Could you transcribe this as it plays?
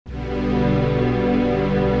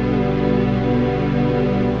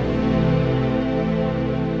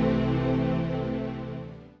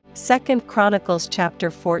2 Chronicles chapter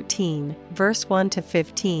 14, verse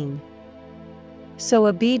 1-15. So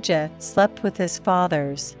Abijah slept with his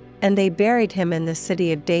fathers, and they buried him in the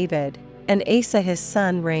city of David, and Asa his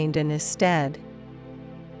son reigned in his stead.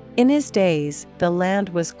 In his days the land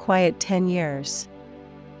was quiet 10 years.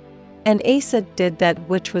 And Asa did that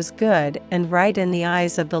which was good and right in the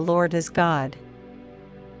eyes of the Lord his God.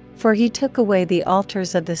 For he took away the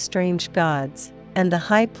altars of the strange gods, and the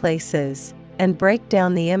high places, and brake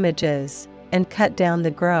down the images, and cut down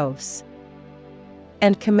the groves.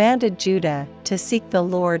 And commanded Judah to seek the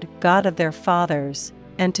Lord God of their fathers,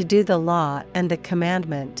 and to do the law and the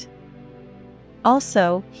commandment.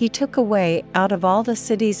 Also he took away out of all the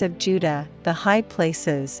cities of Judah the high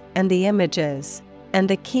places and the images, and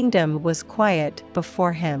the kingdom was quiet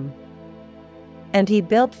before him. And he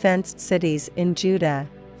built fenced cities in Judah,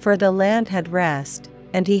 for the land had rest,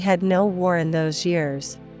 and he had no war in those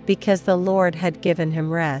years, because the Lord had given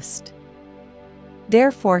him rest.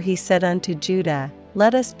 Therefore he said unto Judah,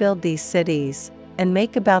 Let us build these cities, and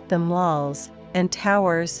make about them walls, and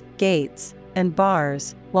towers, gates, and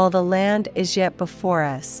bars, while the land is yet before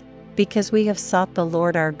us, because we have sought the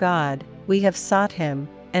Lord our God, we have sought him,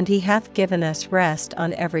 and he hath given us rest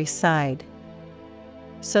on every side.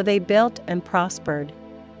 So they built and prospered.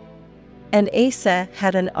 And Asa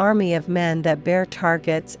had an army of men that bare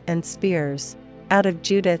targets and spears, out of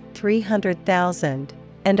Judah 300,000,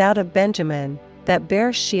 and out of Benjamin, that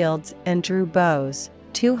bare shields and drew bows,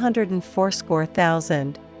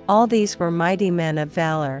 280,000, all these were mighty men of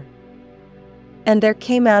valor. And there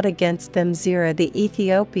came out against them Zerah the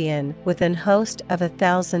Ethiopian with an host of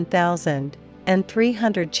 1,000,000, and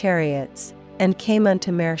 300 chariots, and came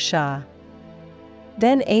unto Mareshah.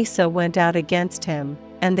 Then Asa went out against him,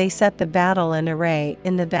 and they set the battle in array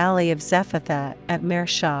in the valley of Zephathah at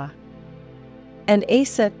Mareshah. And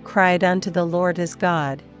Asa cried unto the Lord his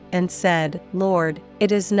God, and said, Lord,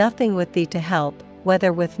 it is nothing with thee to help,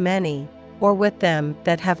 whether with many, or with them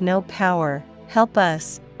that have no power. Help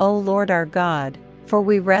us, O Lord our God, for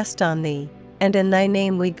we rest on thee, and in thy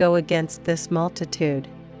name we go against this multitude.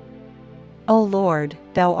 O Lord,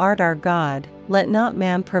 thou art our God, let not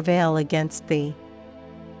man prevail against thee.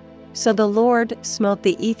 So the Lord smote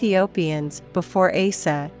the Ethiopians before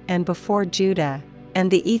Asa and before Judah, and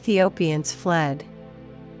the Ethiopians fled.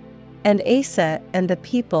 And Asa and the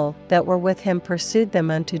people that were with him pursued them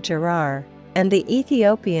unto Gerar, and the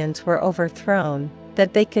Ethiopians were overthrown,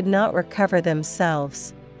 that they could not recover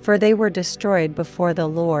themselves, for they were destroyed before the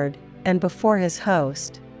Lord, and before his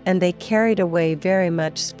host, and they carried away very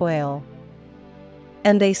much spoil.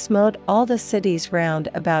 And they smote all the cities round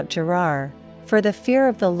about Gerar, for the fear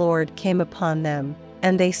of the Lord came upon them,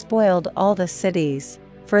 and they spoiled all the cities,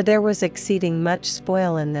 for there was exceeding much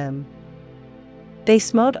spoil in them. They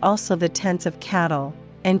smote also the tents of cattle,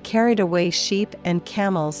 and carried away sheep and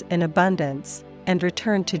camels in abundance, and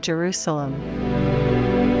returned to Jerusalem.